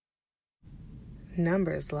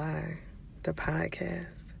Numbers Lie, the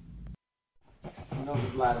podcast.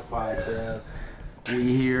 Numbers Lie, the podcast.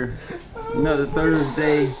 We here. Another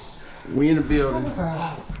Thursday. We in the building.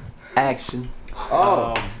 Action.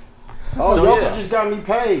 So Joker just got me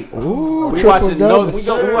paid. We watching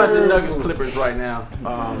Nuggets Clippers right now.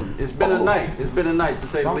 It's been a night. It's been a night to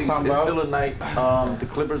say the least. It's still a night. The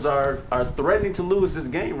Clippers are threatening to lose this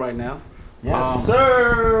game right now. Yes,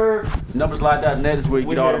 sir. Numberslie.net is where you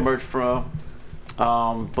get all the merch from.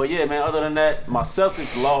 But yeah, man. Other than that, my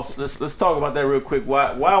Celtics lost. Let's talk about that real quick.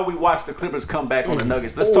 While we watch the Clippers come back on the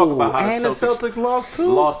Nuggets, let's talk about how the Celtics lost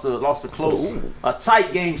too. Lost a close, a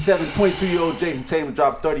tight game 7. 22-year-old Jason Tatum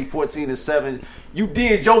dropped 30, 14, and 7. You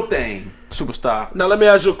did your thing, superstar. Now let me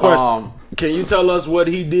ask you a question. Can you tell us what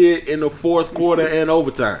he did in the fourth quarter and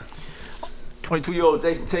overtime? 22-year-old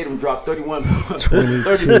Jason Tatum dropped 30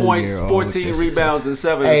 points, 14 rebounds, and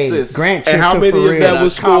 7 assists. Grant and how many of that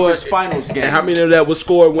was scored? Finals game. And how many of that was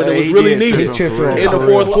scored when it was really needed in the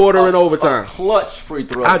fourth quarter and overtime? A clutch free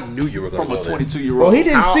throw. I knew you were going to from a 22-year-old. Well, he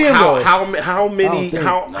didn't see him though. How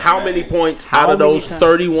many points out of those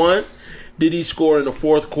 31 did he score in the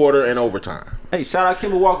fourth quarter and overtime? Hey, shout out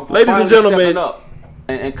Kemba Walker for ladies and gentlemen, stepping up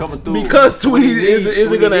and coming through. Because Tweet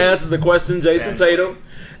isn't going to answer the question. Jason Tatum,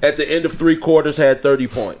 at the end of 3 quarters, had 30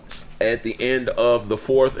 points. At the end of the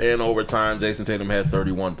fourth and overtime, Jason Tatum had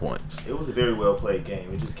 31 points. It was a very well played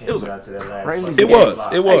game. It just came down to that last crazy. It was.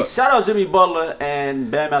 Hey, shout out Jimmy Butler and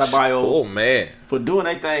Bam Adebayo. Oh man, for doing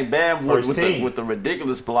their thing. Bam with the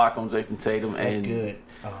ridiculous block on Jason Tatum. That's good.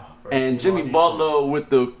 And Jimmy Butler with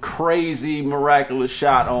the crazy, miraculous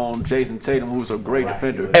shot on Jason Tatum, who's a great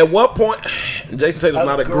defender. At what point, Jason Tatum's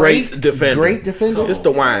not a great defender. Great defender? It's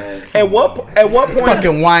the wine. At what point?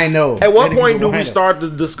 Fucking wino. At what point do we start to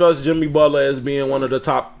discuss Jimmy Butler as being one of the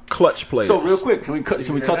top clutch players? So real quick, can we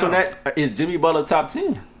touch on that? Is Jimmy Butler top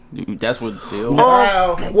 10? That's what Phil.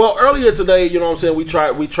 Well, earlier today, you know what I'm saying,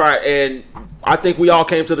 we tried, and I think we all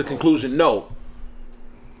came to the conclusion, no.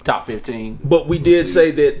 Top 15. But we did say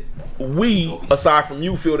that we, aside from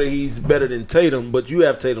you, feel that he's better than Tatum, but you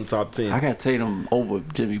have Tatum top 10. I got Tatum over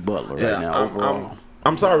Jimmy Butler right now overall.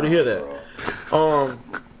 I'm sorry to hear that.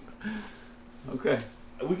 Okay.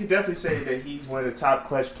 We could definitely say that he's one of the top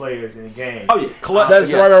clutch players in the game. Oh yeah, clutch.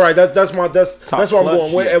 That's right. That's where I'm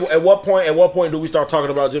going. Yes. At what point do we start talking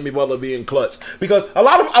about Jimmy Butler being clutch? Because a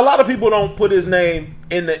lot of people don't put his name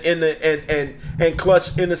in the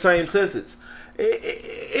clutch in the same sentence.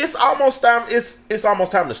 It's almost time. It's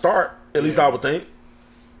almost time to start. At least I would think.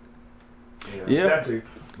 Yeah, definitely.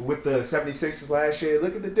 With the 76ers last year,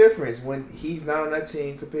 look at the difference when he's not on that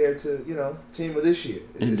team compared to the team of this year.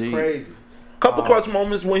 It's crazy. Couple clutch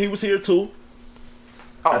moments when he was here too.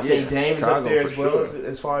 I think Dame is up there as well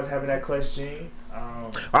as far as having that clutch gene.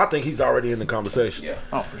 I think he's already in the conversation.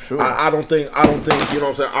 Yeah, for sure. I don't think you know what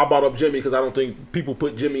I'm saying. I brought up Jimmy because I don't think people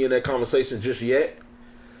put Jimmy in that conversation just yet.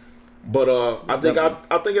 But I think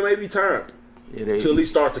it may be time to at least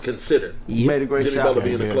start to consider. He made a great Jimmy shot. Butler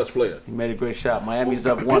being a clutch player. He made a great shot. Miami's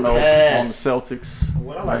up 1-0 on the Celtics.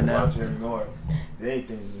 What I like about Jeremy Norris, the main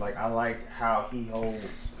thing is like I like how he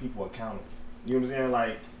holds people accountable. You know what I'm saying?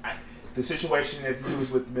 Like the situation that he was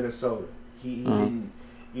with Minnesota, he didn't.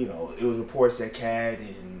 It was reports that Cat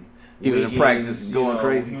and he was in practice going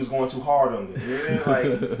crazy. He was going too hard on them. You know what I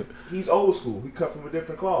mean? Like he's old school. He cut from a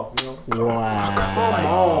different cloth. Wow. Come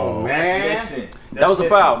on, man. That was a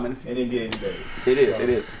foul, man. In NBA today. It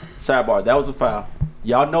is. Sidebar. That was a foul.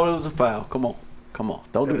 Y'all know it was a foul. Come on.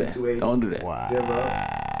 Don't do that. Don't do that.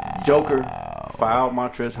 Wow. Joker foul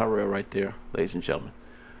Montrezl Harrell right there, ladies and gentlemen.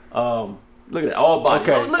 Look at that. All body.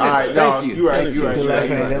 Okay. Look at that. Thank you. You're right.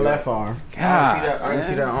 The left arm. I can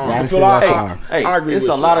see that arm. Hey, it's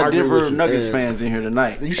a lot of Denver Nuggets fans in here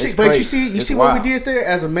tonight. You see what we did there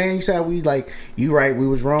as a man. You said you right. We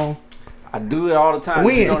was wrong. I do it all the time.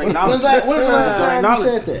 When? You don't acknowledge it. When's the last time you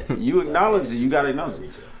said that? You acknowledge it. You got to acknowledge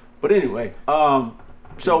it. But anyway,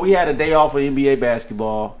 so we had a day off of NBA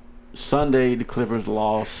basketball. Sunday, the Clippers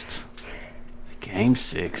lost Game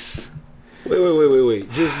 6. Wait.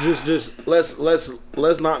 Just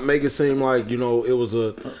let's not make it seem like it was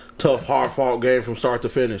a tough, hard fought game from start to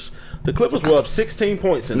finish. The Clippers were up 16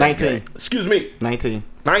 points in 19. that game. Excuse me, 19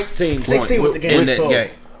 points was the game in that game.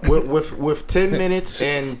 With 10 minutes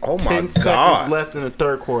and 10 seconds left in the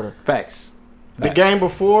third quarter. Facts. The game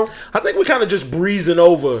before, I think we're kind of just breezing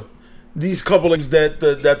over these couple of that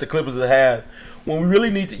the Clippers have had. When we really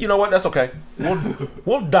need to, you know what? That's okay.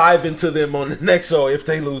 We'll dive into them on the next show. If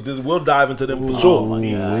they lose this, we'll dive into them for sure.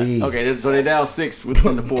 Okay, so they're down 6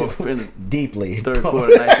 within the fourth, deeply third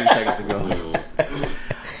quarter, 19 seconds ago.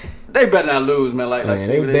 They better not lose, man. Like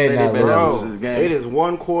Stephen, they say they better not lose this game. It is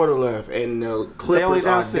 1 quarter left, and the Clippers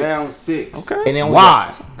are down 6. Okay. And then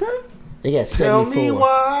why? Okay. They got 74. Tell me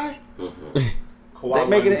why. They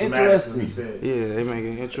making it interesting. Yeah, they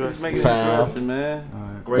making it interesting. Make it interesting,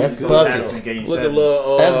 man. That's buckets. Look at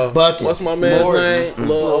little. That's buckets. What's my man's Morris. name?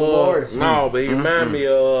 Morris. No, but he remind me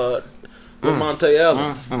of Monte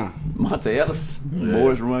Ellis. Monte Ellis.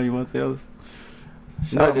 Morris remind you of Monte Ellis.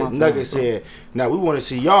 Nugget said, "Now we want to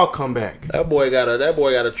see y'all come back." That boy got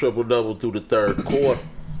a triple double through the third quarter.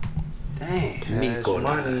 Dang. Nico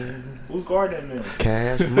money. Who's guarding them?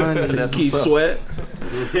 Cash money. Keith Sweat.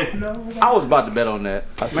 I was about to bet on that.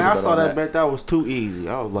 Man, I saw that bet. That was too easy.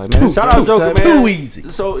 I was like, man, Shout out Joker, man. Too easy.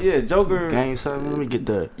 So yeah, Joker. Game 7. Let me get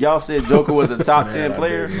that. Y'all said Joker was a top 10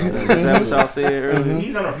 player. Is that what y'all said earlier?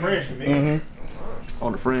 He's on a fringe for me.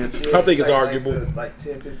 On the fringe. I think it's arguable. Like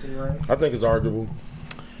 10, 15 range. I think it's arguable.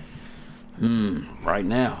 Right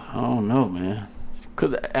now, I don't know, man.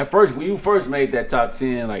 Because at first, when you first made that top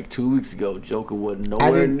 10 like 2 weeks ago, Joker wasn't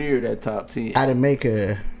nowhere near that top 10. I didn't make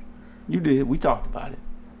a. You did. We talked about it.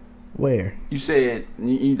 Where? You said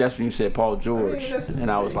that's when you said Paul George, and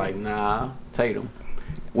I was like, nah, Tatum.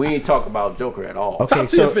 We ain't talk about Joker at all. Okay, Top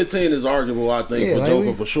 10, 15 is arguable, I think, for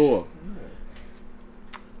Joker for sure.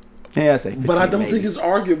 Yeah, I say 15. But I don't maybe. think it's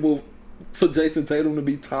arguable for Jason Tatum to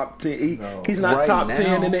be top 10. He's not Right top now.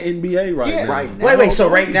 10 in the NBA right now. Right now. Wait. So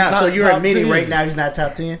right He's now, not so you're top admitting 10. right now he's not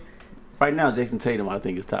top 10? Right now, Jason Tatum, I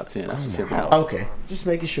think, is top 10. That's what's in out. Okay, just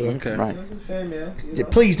making sure. Okay. Right.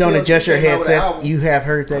 Please don't TLC adjust your came out with an headsets. album. You have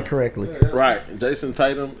heard that correctly. Right. Jason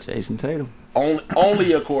Tatum, Jason Tatum.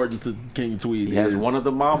 only according to King Tweed, He has one of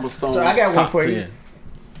the marble stones. So I got one top for you. 10.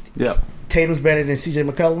 Yep. Tatum's better than CJ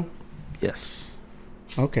McCollum. Yes.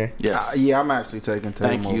 Okay. Yes. Yeah, I'm actually taking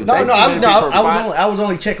Tatum. Thank you. No, Thank no, you, I man. was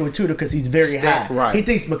only checking with Tudor because he's very high. Right. He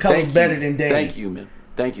thinks Thank McCollum's you. better than Dame. Thank you, man.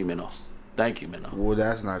 Thank you, Minnow. Thank you, Minnow. Well,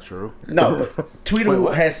 that's not true. No, but Tweedle Wait,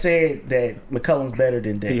 what? has said that McCollum's better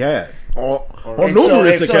than Dame. He has. On And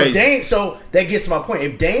numerous occasions. Dame, so that gets to my point.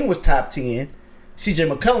 If Dame was top 10,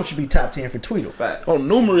 CJ McCollum should be top 10 for Tweedle. On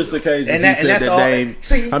numerous occasions, And he said that's that all. Dame.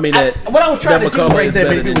 See, that what I was trying to that do McCollum right is there, but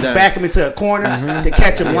better if he than was Dame. back him into a corner to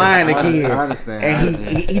catch him lying again, I understand. and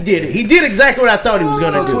he did it. He did exactly what I thought he was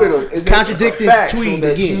going to do. Twitter, is Contradicting Tweed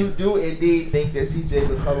that again. you do indeed think that CJ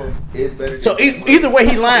McCollum is better than So Dame? either way,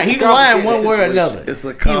 he's lying. He's lying one way or situation. another. It's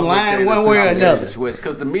a He lying one way or another.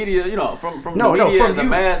 Because the media, from No, the media from and the you.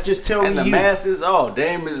 mass, Just tell and me the you. masses. Oh,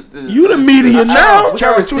 Dame is You the media now? We got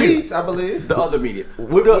Charles Tweed. receipts, I believe. the other media.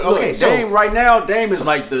 Okay, so- Dame right now. Dame is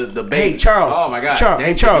like the baby. Hey, Charles. Oh my God. Charles. Dame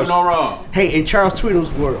Hey, Charles. can do no wrong. Hey, in Charles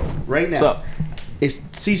Tweedle's world, right now, What's up? is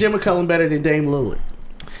CJ McCollum better than Dame Lillard?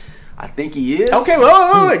 I think he is. Okay,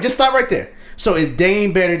 well, wait, just stop right there. So is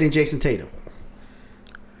Dame better than Jason Tatum?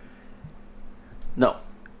 No.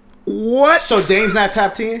 What? So Dame's not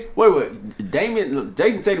top 10? Wait.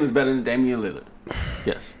 Jason Tatum is better than Damian Lillard.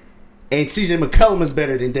 Yes. And CJ McCollum is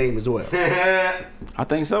better than Dame as well. I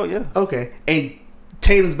think so. Yeah. Okay. And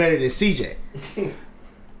Tatum's better than CJ.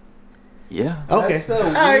 Yeah. Okay. That's a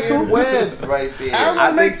All right, weird cool. web right there.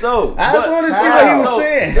 I think so. I just But- wanted to see How? what he was So,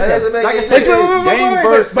 saying. That doesn't make Like I any said, sense. Dame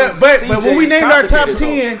versus But when we CJ named is our top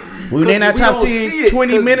complicated, 10, we named our top 10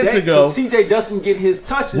 20 minutes ago. CJ doesn't get his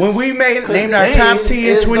touches. When we named our Dame top 10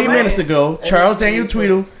 is 20 the minutes man. ago, Charles Daniel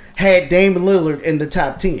Tweedle had Dame Lillard in the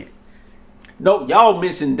top 10. No, y'all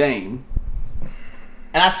mentioned Dame.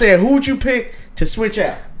 And I said, who would you pick to switch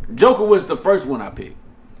out? Joker was the first one I picked.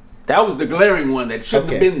 That was the glaring one that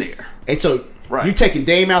shouldn't Okay. have been there. And so Right. you're taking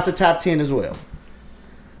Dame out the top 10 as well.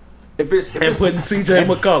 If it's And putting CJ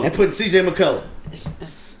McCollum. And putting CJ McCollum.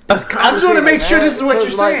 I just want to make sure this is what you're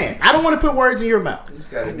Because, like, saying. I don't want to put words in your mouth. You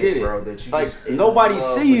just gotta I admit, get it. bro, that you Like just in nobody love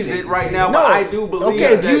with sees it Jason right Tatum. now, but I do believe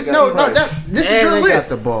Okay, that. this is your And they got list.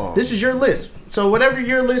 the ball. This is your list. So whatever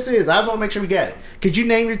your list is, I just want to make sure we got it. Could you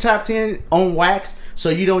name your top 10 on wax so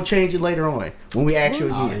you don't change it later on when we ask you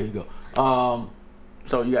Oh, here again? you go.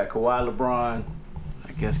 So you got Kawhi, LeBron,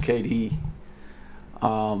 I guess KD,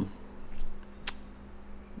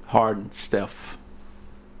 Harden, Steph.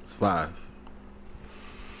 It's 5.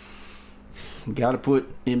 Got to put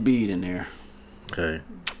Embiid in there. Okay.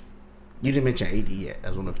 You didn't mention AD yet. I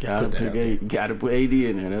just want to Got to put that put out there. Got to put AD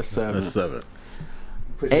in there. That's 7. That's 7.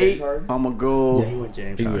 Put James 8. Harden. I'm gonna go. Yeah, he went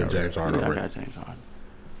James He Harden. went James Yeah, Harden. I already. got James Harden.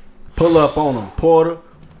 Pull up on him, Porter.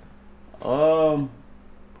 Who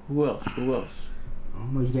else? I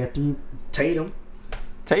don't know. You got 3. Tatum.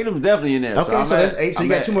 Tatum's definitely in there. Okay, I'm so at- that's 8. So I'm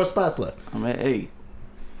you got at- 2 more spots left. I'm at 8.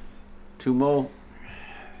 2 more.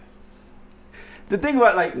 The thing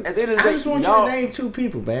about, like, at the end of the day, I just want you y'all, to name 2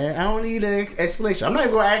 people, man. I don't need an explanation. I'm not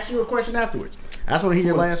even going to ask you a question afterwards. I just want to hear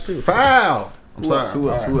your last 2. Foul. I'm sorry. Who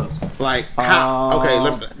else? Like, how?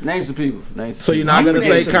 Okay, name some people. So you're not gonna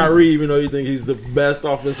say Kyrie, even though you think he's the best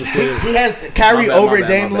offensive player? He has Kyrie over my bad,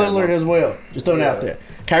 Dame my bad, Lillard as well. Just throwing it out there.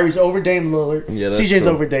 Kyrie's over Dame Lillard. Yeah, that's CJ's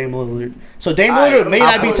true. over Dame Lillard. So Dame Lillard may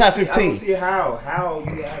not be top 15. I don't see how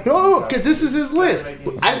you have No, because this is his list.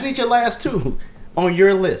 I just need your last two on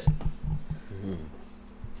your list.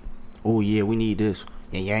 Oh yeah, we need this.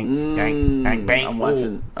 Yank, bang, bang. I'm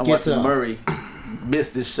watching some. Murray miss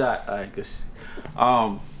this shot. All right, good shit.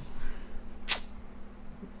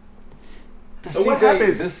 What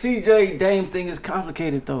happens? The CJ Dame thing is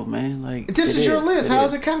complicated though, man. Like This is your list. How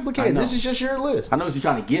is it I complicated? know. This is just your list. I know what you're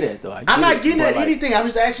trying to get at though. I'm not getting at anything. I'm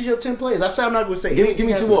just asking your 10 players. I said I'm not going to say Give anything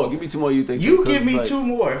me two afterwards. more. Give me two more. You think? You because give me like, 2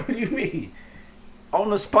 more. What do you mean? on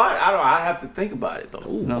the spot. I have to think about it though.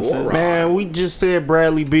 You know what I'm saying? Man, we just said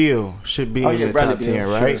Bradley Beal should be in the Bradley top 10, Beal,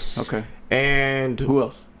 right? sure. Okay. And Who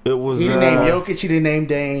else? it was He didn't name Jokic. He didn't name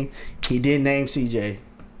Dame. He didn't name CJ.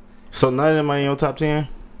 So none of them are in your top 10?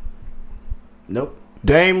 Nope.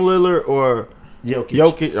 Dame Lillard or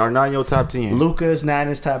Jokic. are not in your top 10. Luka is not in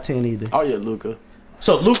his top 10 either. Oh yeah, Luka.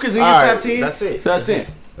 So Luka's in your All right, top 10? That's it. So that's 10.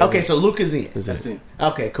 Okay, so Luka's in. That's 10.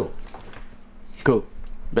 Okay, cool. Cool.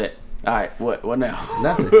 Bet. All right. What now?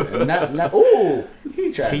 Nothing. not, ooh,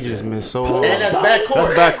 he tried. He just missed so hard. And that's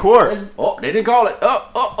backcourt. That's backcourt. Oh, they didn't call it.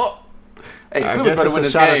 Hey, I Clippers guess better it's win a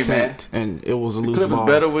this shot game, man. attempt, and it was a loose Clippers ball.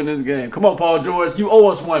 better win this game. Come on, Paul George. You owe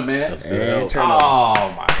us one, man. And turnover.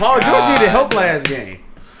 Oh my Paul God. George needed help last game.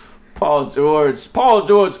 Paul George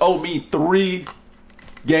owed me 3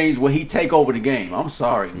 games where he take over the game. I'm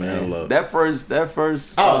sorry, man. look. That first.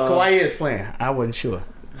 Kawhi is playing. I wasn't sure.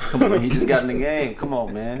 Come on, man. He just got in the game. Come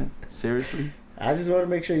on, man. Seriously. I just wanted to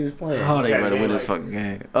make sure he was playing. Oh, they got a better game win this like- fucking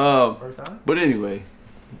game. First time? But anyway,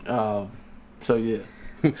 so yeah.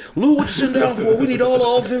 Lou, what you sitting down for? We need all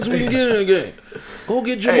the offense we can get in the game. Go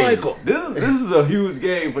get Hey, Jermichael. this is a huge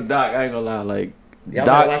game for Doc. I ain't gonna lie. Like Y'all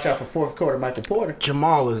Doc, better watch out for fourth quarter Michael Porter.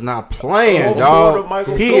 Jamal is not playing, Michael dog.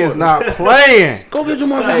 Porter. He is not playing. Go get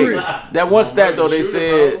Jermichael Hey, Green. that one stat though, they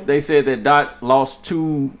said that Doc lost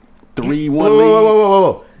 2 3-1 leads.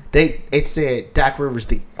 Whoa. It said Doc Rivers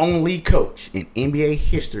the only coach in NBA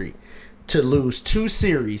history to lose 2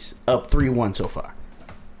 series up 3-1 so far.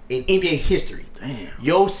 In NBA history. Damn.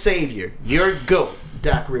 Your savior, your GOAT,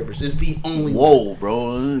 Doc Rivers, is the only one. Whoa,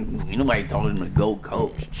 bro. Ain't nobody told him to go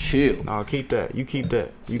coach. Chill. No, keep that. You keep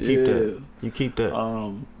that. You keep Yeah. that. You keep that.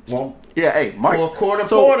 Well, Yeah, hey, fourth quarter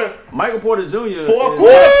Porter. Michael Porter Jr. Fourth is-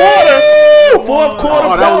 quarter Porter. Fourth quarter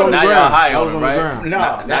Oh, that was Porter. on Now the y'all ground. high That on was him, on the right? ground.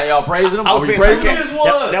 No, Now y'all praising him? I Are was we being praising sarcastic.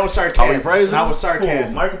 him? That was sarcasm. Are we praising That him? was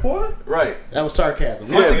sarcasm. Michael Porter? Right. That was sarcasm.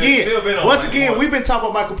 Phil, Once Phil again, been on Michael Porter. we've been talking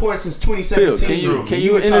about Michael Porter since Phil, 2017. can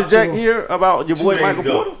you can talk interject to him. here about your boy days Michael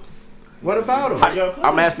ago. Porter? What about him?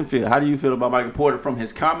 I'm asking Phil, how do you feel about Michael Porter from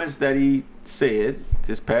his comments that he said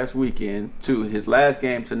this past weekend to his last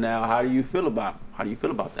game to now? How do you feel about him? How do you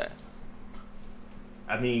feel about that?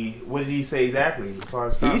 I mean, what did he say exactly as far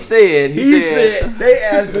as He comments? said He said they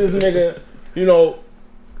asked this nigga,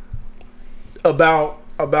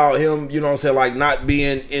 about him, you know what I'm saying, like not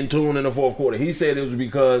being in tune in the fourth quarter. He said it was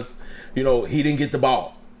because, he didn't get the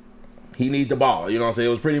ball. He need the ball. You know what I'm saying?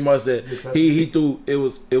 It was pretty much that he threw it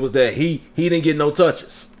was that he didn't get no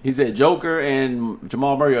touches. He said Joker and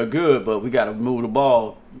Jamal Murray are good, but we got to move the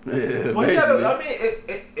ball. Well,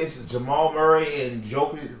 it's a Jamal Murray and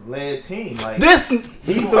Joker led team. Like This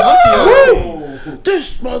he's the rookie on the team.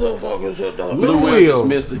 This motherfucker said that. Lou Will Will. just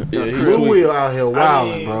missed the Yeah, he critical- Lou Will out here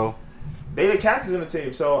wilding, mean, bro. They the captains of the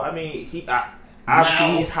team, so I mean,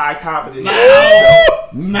 obviously he's high confidence.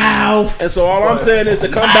 Mouth. And so all I'm saying is to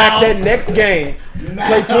come back that next game,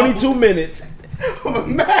 play 22 minutes,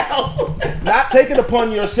 Mouth. not take it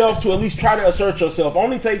upon yourself to at least try to assert yourself.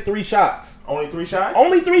 Only take 3 shots. Only 3 shots.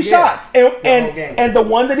 Only 3 Yes. shots. The whole game. And the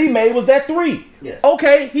one that he made was that 3. Yes.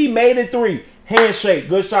 Okay, he made it 3. Handshake,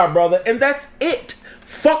 good shot, brother. And that's it.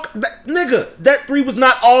 Fuck that nigga. That 3 was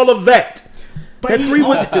not all of that. But he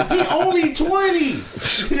only 20.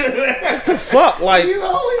 Fuck, like He's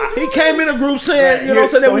only 20. he came in a group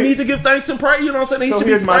saying, we need to give thanks and praise. You know what I'm saying? He So should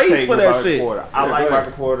here's be my praised take for with that Michael shit. Porter. I like right.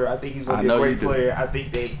 Michael Porter. I think he's going I to be a know great you do. player. I think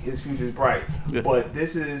his future is bright. Yeah. But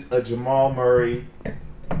this is a Jamal Murray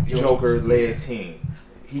Joker led team.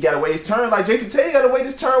 He got to wait his turn. Like Jason Tatum got to wait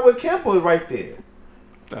his turn with Kemba right there.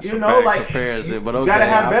 That's You a know, bad like comparison, you but gotta okay,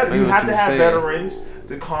 have I better. feel You what have to you're have saying. veterans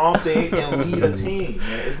to calm things and lead a team.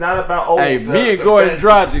 Man. It's not about Hey, me and Gordon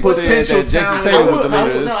Dragic said potential that Jason talent. Tatum was the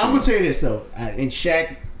leader of this I'm team. gonna tell you this though, and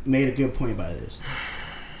Shaq made a good point about this.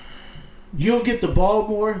 You'll get the ball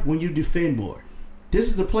more when you defend more. This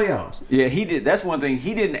is the playoffs. Yeah, he did. That's one thing.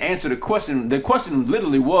 He didn't answer the question. The question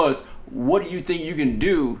literally was, what do you think you can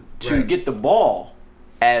do to get the ball.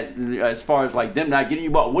 As far as like them not getting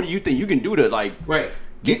you ball, what do you think you can do to like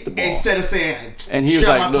get the ball instead of saying and he was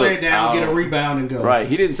shut like, my player down, get a rebound and go. Right,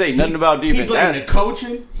 he didn't say nothing about defense. He blamed the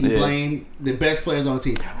coaching. He blamed the best players on the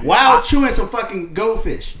team while chewing some fucking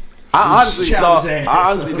goldfish. I honestly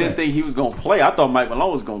didn't think he was gonna play. I thought Mike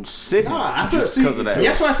Malone was gonna sit him just because of that.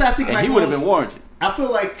 That's why I said I think he would have been warranted. I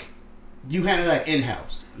feel like you handle that in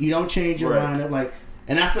house. You don't change your lineup,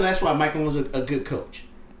 and I feel that's why Mike Malone's a good coach.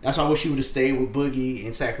 That's why I wish he would have stayed with Boogie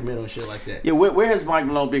in Sacramento and shit like that. Yeah, where has Mike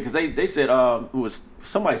Malone been? Because they said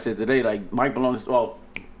somebody said today like Mike Malone is the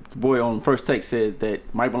boy on First Take said that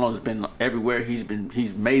Mike Malone has been everywhere. He's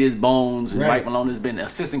made his bones, and Mike Malone has been an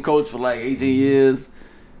assistant coach for like 18 years.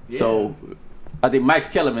 Yeah. So I think Max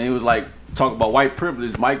Kellerman, he was like talk about white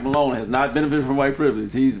privilege. Mike Malone has not benefited from white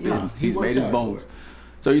privilege. He's made his bones.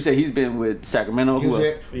 So you say he's been with Sacramento? Who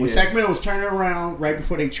else? When Sacramento was turning around right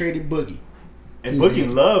before they traded Boogie. And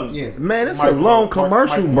Boogie loved man, it's a long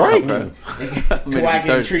commercial break. Kawhi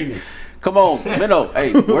getting treatment. Come on, Minnow.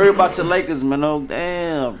 Hey, worry about your Lakers, Minnow.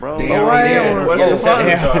 Damn, bro. I am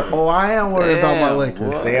worried about my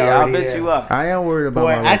Lakers. I bet you are. I am worried about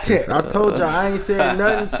my Lakers. I told y'all I ain't said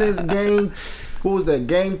nothing since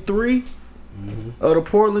game 3 of the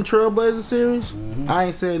Portland Trailblazers series. I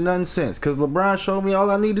ain't said nothing since because LeBron showed me all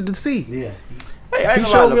I needed to see. Yeah. Hey, he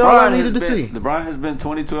showed me all I needed to see. LeBron has been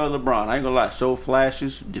 2012 LeBron. I ain't gonna lie. Show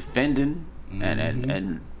flashes, defending,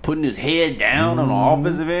 and putting his head down on the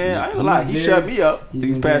offensive end. I ain't gonna lie. He shut me up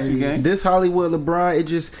these past few games. This Hollywood LeBron,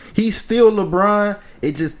 he's still LeBron.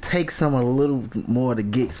 It just takes him a little more to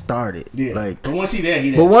get started. Yeah. Like, but once he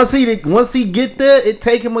there, But once he get there, it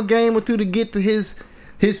take him a game or two to get to his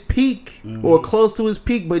peak or close to his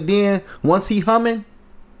peak. But then once he humming,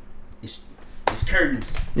 it's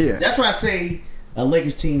curtains. Yeah. That's why I say a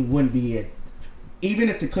Lakers team wouldn't be it. Even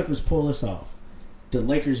if the Clippers pull this off, the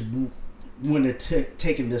Lakers wouldn't have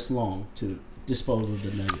taken this long to dispose of the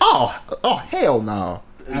Nuggets. Oh, hell no.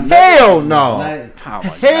 Hell no.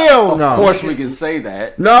 Hell no. Of course we can say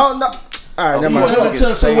that. No. All right, never mind.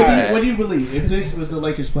 So what do you believe? If this was the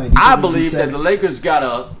Lakers playing, I believe that the Lakers got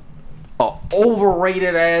a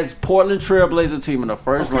overrated ass Portland Trailblazer team in the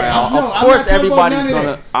first round. Of course, everybody's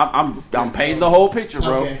gonna. I'm painting the whole picture,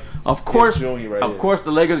 bro. Okay. Of course,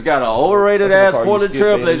 the Lakers got an overrated ass Portland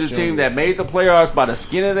Trailblazers team that made the playoffs by the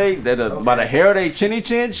skin of by the hair of their chinny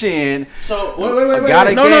chin chin. So wait. Got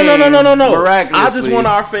a No. Miraculously. I just want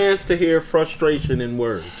our fans to hear frustration in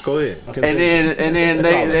words. Go ahead. And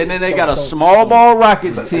then they got a small ball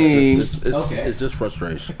Rockets team. It's just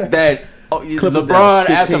frustration. That LeBron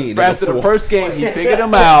after the first game he figured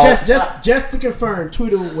them out. Just to confirm,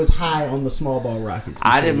 Twitter was high on the small ball Rockets.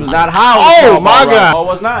 I was not high. Oh my God! I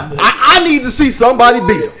was not. I need to see somebody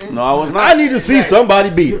beat him. No, I was not. I need to see somebody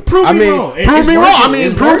beat him. Prove me wrong. Prove me wrong.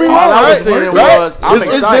 All I was saying was, I'm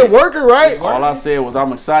it's excited. been working, right? All I said was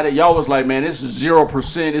I'm excited. Y'all was like, man, this is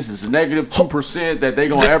 0%. This is negative 2% that they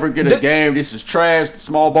gonna ever get a game. This is trash. The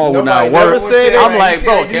small ball will not work. I'm like,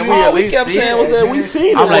 bro, can we at least see it? We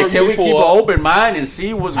seen I'm like, can we keep an open mind and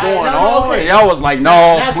see what's going on? And y'all was like,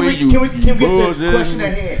 no, tweet you. Can we get the question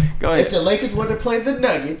at hand? Go ahead. If the Lakers were to play the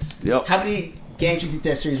Nuggets, Yep. how many games do you think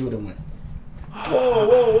that series would have won?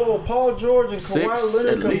 Whoa. Paul George and 6 Kawhi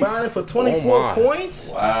Leonard at least. combined for 24 points?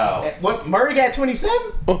 Wow. What, Murray got 27?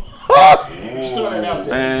 Just throwing it out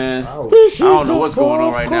there. Man, I don't know what's going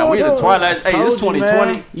on right now. We in the twilight. Hey, it's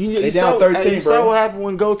 2020. They down 13, you bro. saw what happened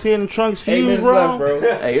when Goatee and Trunks 8 fused, minutes bro? left, bro.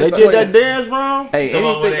 Hey, They it's did that dance wrong? Hey,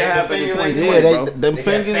 anything can happen in 2020, Yeah, bro. them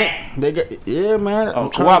fingers. They got, yeah, man. Oh, I'm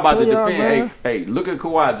Kawhi trying about to tell y'all, defend. man. Hey, look at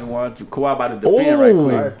Kawhi, Juwan. Kawhi about to defend right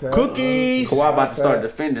quick. Cookies. Kawhi about to start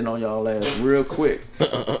defending on y'all ass real quick.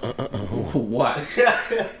 What?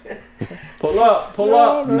 Pull up.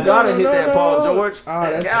 You gotta hit that, Paul George.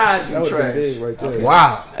 God, you trash. Right there.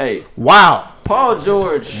 Wow. Hey, Wow. Paul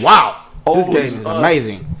George. Wow. This owes game is us-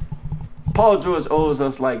 amazing. Paul George owes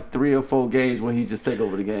us like 3 or 4 games when he just take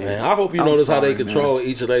over the game. Man, I hope you I'm notice how they sorry, control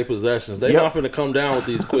each of their possessions. They not finna come down with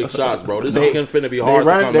these quick shots, bro. This is finna be They hard to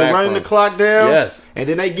come back running from. the clock down. Yes. And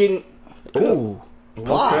then they getting. Ooh.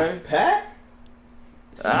 Okay. Pat?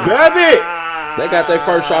 Grab it. They got their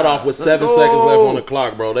first shot off with 7 seconds left on the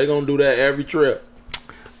clock, bro. They gonna do that every trip.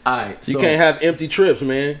 All right. You can't have empty trips,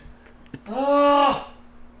 man.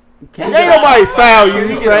 Ain't nobody foul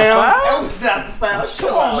you, Sam. It's not a foul.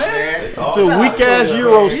 Come on, man. It's a weak ass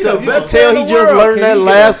Euro He stuff. the You can best tell player he in the just world. learned Can that he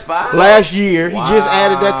get a foul? last year. He just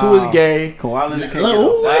added that to his game. Kawhi Leonard can't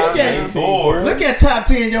Look, get look at top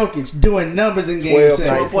 10 Jokic doing numbers in game 12,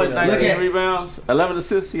 7. 12 points, 19 Look at rebounds, 11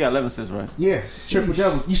 assists. He got 11 assists, right? yeah, triple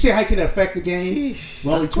double. You see how he can affect the game? With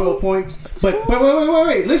only 12 points. But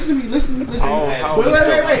wait. Listen to me. Listen to me. How Wait. old is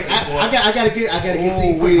I gotta get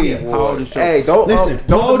things here. How old is Jokic? Hey, don't Listen,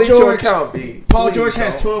 don't Paul delete your George- account, B. Paul Please George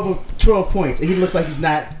has don't. 12 points, and he looks like he's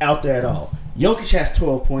not out there at all. Jokic has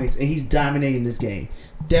 12 points, and he's dominating this game.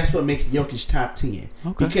 That's what makes Jokic top 10.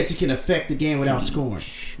 Okay. Because he can affect the game without scoring.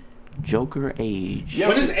 Joker age.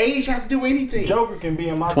 What does age have to do with anything? Joker can be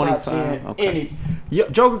in my 25, top 10 okay.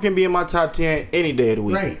 Joker can be in my top 10 any day of the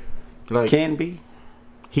week. Right. Like Can be.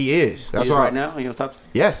 he is. That's He is why. right now in your top 10?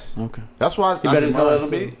 Yes. Okay. That's why. He better than Joel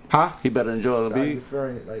Embiid? Huh? He better than Joel So I'm Embiid?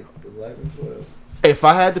 deferring like 11, 12. If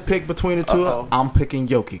I had to pick between the two, Uh-oh. I'm picking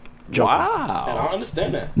Jokic. Joker. And Wow. I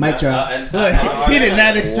understand that. Mike drop. and- Look, he did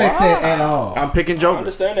not expect that at all. I'm picking I Joker.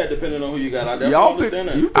 understand that depending on who you got. I definitely Y'all pick, understand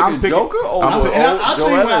that. you I'm picking picking- Joker over I'll tell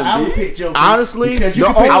you Joel why I would Embiid? pick Joker. Honestly, because you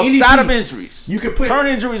the can pick only- any Outside of piece. injuries. You can put, Turn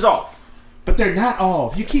injuries off. but they're not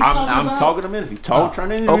off. You keep talking I'm about. talking to Menifee.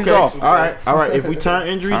 Turn injuries Okay. off. All right. If we turn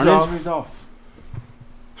injuries Turn off, injuries off.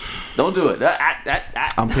 Don't do it.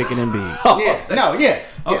 I'm picking Embiid. Yeah.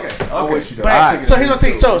 Okay. I'm with you though. But I'm so picking here's the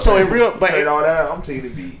thing. Embiid, So too. in real, Trade all that out, I'm taking the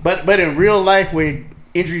B. but in real life, where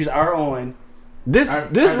injuries are on, This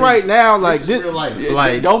I- right now, like this is this, real life.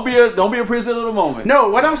 like don't be a prisoner of the moment. No,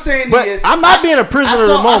 what I'm saying But is, I'm not being a prisoner of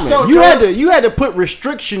the I saw moment. You Joel- had to put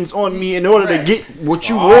restrictions on me in order to Right. get what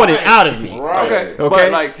you wanted out of me. Okay. Okay,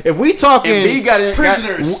 But like, if we talking, Embiid got in.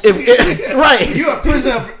 prisoners. right, You a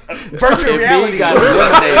prisoner of virtual Embiid reality. got You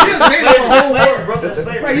eliminated. just made up a whole world.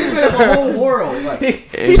 Right, you just made up a whole world. Like,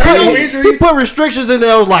 he injuries. put restrictions in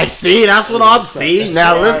there. I was like, see, that's what I'm seeing.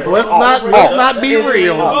 Now let's not be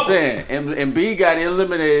real. I'm saying Embiid got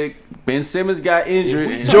eliminated. Ben Simmons got injured.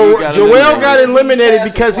 And Joel Embiid got eliminated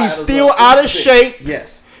because he's still out of shape.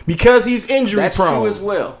 yes. Because he's injury That's prone. true as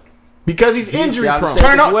well. Because he's injury out of prone.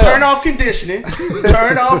 shape. Turn off conditioning.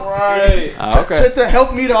 Turn off. Right. Okay. To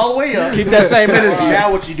help meter all the way up. Keep that same energy.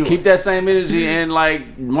 Now what you doing? Keep that same energy in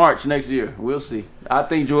like March next year. We'll see. I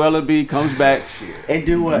think Joel Embiid comes back, and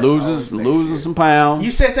do what? loses some pounds. You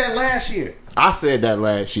said that last year. I said that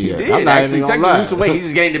last year. He did I'm not actually even technically gonna lose some weight. He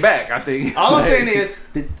just gained it back. I think. All I'm saying is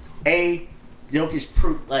that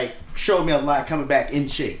Jokic showed me a lot coming back in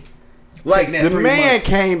shape. Like Taking that the 3 man months.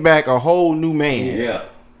 came back a whole new man. Yeah.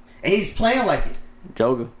 And he's playing like it.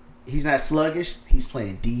 Joker. He's not sluggish. He's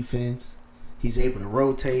playing defense. He's able to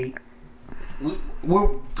rotate. We're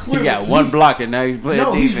He clearly, got one block and now he's playing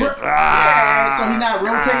defense. Yeah, so he's not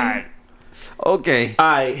rotating. Okay.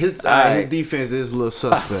 His defense is a little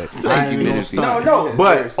suspect. Thank you, Menifee. No.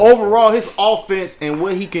 But overall, his offense and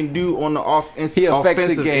what he can do on the offense, He affects the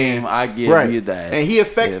offensive game. end, I give right? you that. And he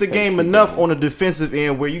affects the game enough game. on the defensive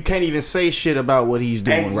end where you can't even say shit about what he's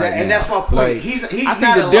doing Exactly. right now. And that's my point. Like, he's I think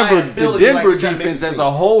not the a Denver liability like you're trying to make defense it as seem.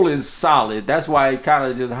 a whole is solid. That's why it kind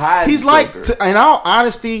of just hides. he's like, Joker. in all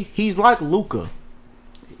honesty, he's like Luka.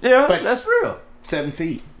 Yeah, But- that's real. 7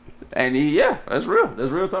 feet. And that's real.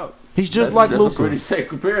 That's real talk. He's just That's- like that's a Luka. pretty safe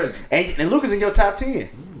comparison. And Luka's in your top 10.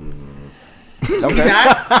 Okay.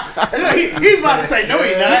 He's about to say no,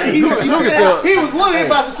 he's not. He was literally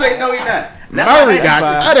about to say no, he's not. Murray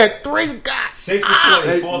got fine. that 3 got. 6 for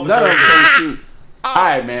 20, 4 for None of them 30. can shoot. All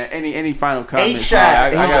right, man. Any final comments?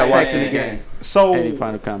 shots. I He's gotta watch affecting it the again. game. So Any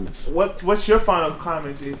final comments? what's your final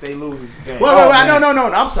comments if they lose this game? Wait,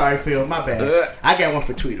 no. I'm sorry, Phil. My bad. I got one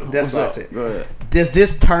for Tweedle. That's what I said. Go ahead. Does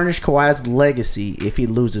this tarnish Kawhi's legacy if he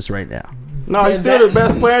loses right now? No, he's still the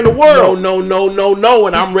best player in the world. No,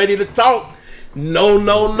 and I'm ready to talk.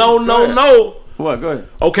 No. What? Go ahead.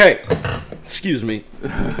 Okay. Excuse me.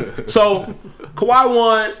 So, Kawhi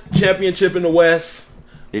won championship in the West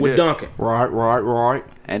He with did. Duncan. Right.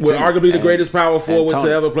 And With Tony. arguably the And- greatest power forward Tony.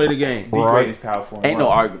 to ever play the game. The greatest power forward. Ain't no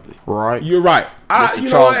arguably. Right. You're right. Mr. You know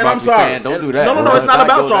Charles what, and I'm Barkley sorry. fan, don't do that. No, it's not Don't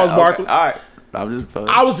about go Charles there. Barkley. Okay. All right.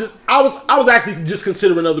 I'm just. I was actually just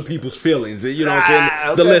considering other people's feelings. You know what I'm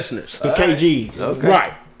saying? The okay. listeners. The KGs. Okay.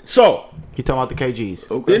 Right. So, He talking about the KGs.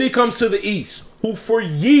 Okay. then he comes to the East, who for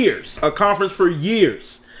years, a conference for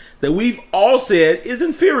years, that we've all said is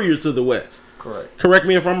inferior to the West. Correct. Correct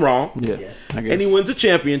me if I'm wrong. Yeah. Yes. I guess. And he wins a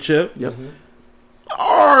championship. Yep.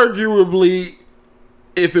 Arguably,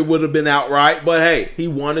 if it would have been outright, but hey, he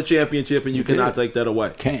won a championship and you did. cannot take that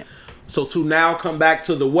away. Can't. So to now come back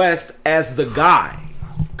to the West as the guy,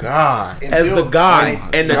 God. and the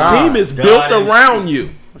God. team is God built and around you.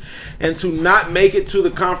 and to not make it to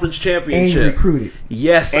the conference And you championship. recruited.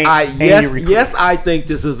 Yes, And yes, you recruited. yes. I think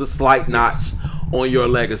this is a slight notch on your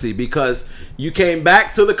legacy because you came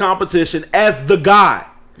back to the competition as the guy,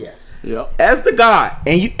 Yes. Yep. as the guy.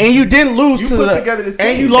 And you didn't lose You to put the together this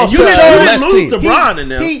And team. you lost You to didn't less lose team. to Bron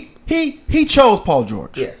and them. He chose Paul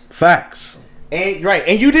George. Yes. Facts. And right,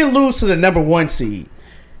 and you didn't lose to the number 1 seed.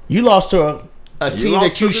 You lost to a team lost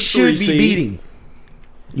that to you the should 3 be seed. beating.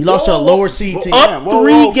 You lost to a lower seed team. Up Whoa,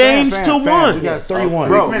 3 whoa, games to 1. We got 31.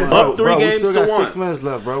 Bro, 6 minutes bro, up 3 bro, games we still to got 1. 6 minutes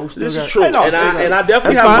left, bro. We still This got, is true, no, and I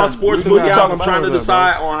definitely that's have my fine. sports We book can out. talk I'm about trying it to a little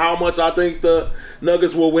decide on how much I think the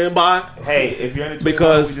Nuggets will win by. Hey, if you're in the Twitter,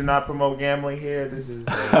 Because- we do not promote gambling here. This is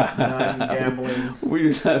a non-gambling We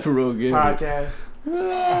do not for real game. podcast.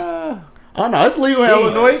 Oh no, it's legal in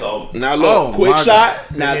Illinois. Now look, Oh, quick my shot.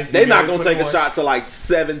 God. Now CNC they're not gonna take a 21. shot till like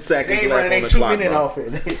 7 seconds They ain't left running on they the 2 clock. minute Bro. off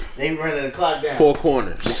it. They ain't running the clock down. 4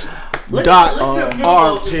 corners. Look Dot at the field our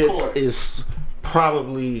goals he pits scored. is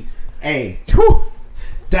probably Hey, whew.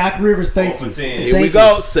 Doc Rivers, thank you. Here we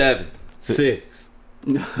go. 7, 6.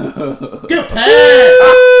 Good pass.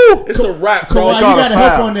 It's a wrap, Kawhi, bro. you called a gotta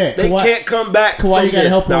help foul. on that. They Kawhi, can't come back Kawhi, from you gotta this,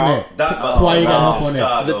 help dog. on that. Kawhi, you gotta help on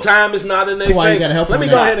that. The time is not in their Kawhi, you favor. gotta help Let on me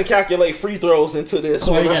that. go ahead and calculate free throws into this.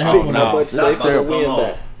 Kawhi, you gotta help Pick on how that. much That's they gonna terrible. win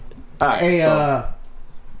back. All right. Hey, so,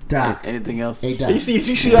 Doc. anything else? Hey, Doc. You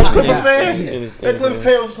see that Clipper Yeah. fan? Yeah. That Clipper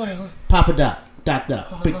fan was like, Papa Doc.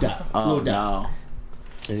 Doc. Big Doc. Oh Little Doc.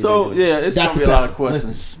 no. So yeah, it's Dr. gonna be a lot of Pepper,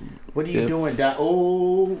 questions What are you If- doing, Doc?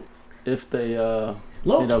 Oh, if they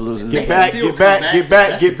look. end up losing. They this can game. still come back.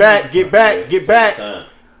 get back.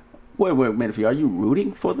 Wait a minute. Are you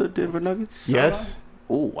rooting for the Denver Nuggets? yes.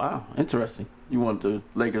 Oh wow, interesting. You want the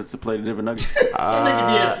Lakers to play the Denver Nuggets? That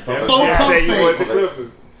nigga did four Yeah, pump say you want the fakes.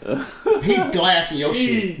 Clippers. He glassing your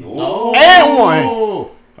shit. Oh. And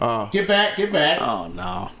one. Get back. Oh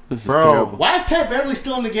no, this is Bro. terrible. Why is Pat Beverly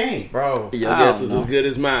still in the game? Bro. Your I guess don't is know. as good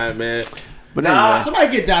as mine, man. But anyway,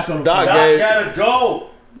 Somebody get Doc on the Doc phone. gave- gotta go.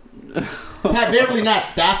 Pat Beverly not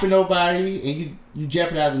stopping nobody, and you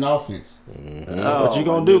jeopardizing offense. What you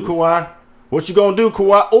gonna do, Kawhi? What you gonna do,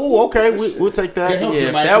 Kawhi? Oh, okay. We'll take Get that. help, yeah, if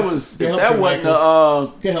Jamaica. that was Get if help, that wasn't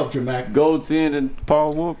Jamaica. the Can help Jamaica. goaltend and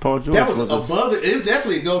Paul George That was was above it. It was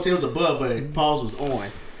definitely a goal. It was above, but Paul's was on.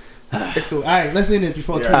 It's cool. All right, let's end this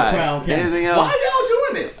before I turn All the right. crown. Okay. Anything Why else? y'all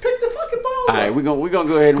doing this? Pick the fucking ball. All right, we're gonna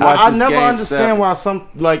go ahead and watch I this never game understand 7. why some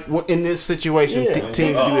like in this situation Yeah. teams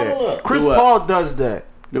do Oh, that. look. Chris Do what? Paul does that.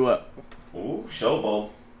 Do what? Ooh, showboat.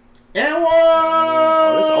 And one.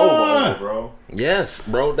 Oh, it's over, bro. Yes,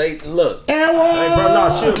 bro. They look. And one. Hey, bro,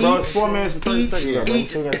 no, chill, bro. It's 4 minutes and 30 Each- seconds. Bro. We each-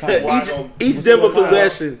 still got time. Each Denver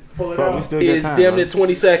possession Bro, we still got is time. damn bro. near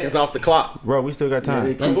 20 seconds off the clock. Bro, we still got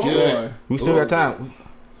time. That's good. We still got time.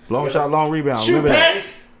 Long shot, long rebound. Shoot, Remember that. Pat.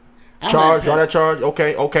 I'm Charge, like draw Pat. that charge.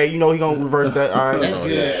 Okay. You know he gonna reverse that. All right. That's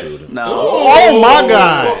good. No. Oh my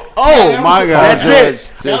God. Oh my God. That's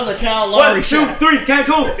it. That was a Kyle Lowry 1, 2, shot. 3,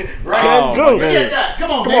 Cancun. Oh, Go. my Get goodness. that. Come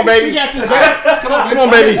on, on, baby. We got this, baby. Come on,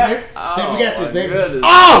 baby. We got this, baby. Goodness.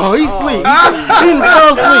 Oh, he sleep. He didn't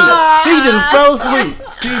fell asleep. He didn't fell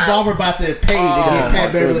asleep. Steve Ballmer about to pay to get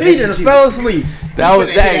Pat Beverly. He didn't fell asleep. That was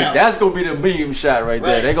Put it dang. out. That's gonna be the meme shot right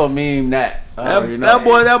there. Right. They gonna meme that. You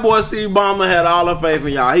know. That boy Steve Ballmer had all the faith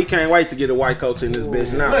in y'all. He can't wait to get a white coach in this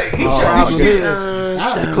bitch now. Look, he Probably shot.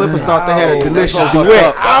 is. The Clippers thought they had a delicious That's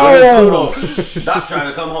duet. fucked Doc trying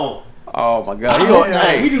to come home. Oh my god. He Oh, gonna, no,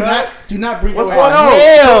 hey, we do not bring What's your going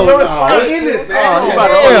ass. on? Hell no. Hey, in this, man. he about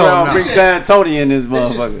to Hell run around no. bring Dan Tony in this It's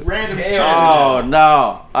just motherfucker. random. Oh no!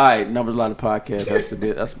 All right, Numbers Line of Podcast.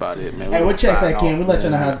 That's about it, man. Hey, we'll check back in. We'll let you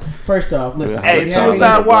know how. First off, listen. Hey, we have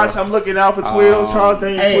Suicide any- Watch. I'm looking out for Twiddle. Charles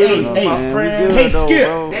Daniel Hey, Twiddle. hey, my hey, friend. Hey,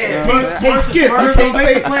 Skip. Hey, Skip. You can't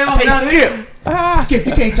say. playoffs now, Hey, Skip. Skip.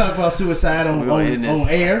 You can't talk about suicide on We're gonna end this.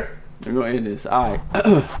 air. We're gonna end this. All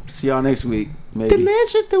right. See y'all next week. Maybe.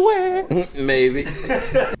 Maybe.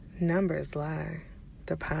 Numbers Lie,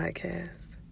 the podcast.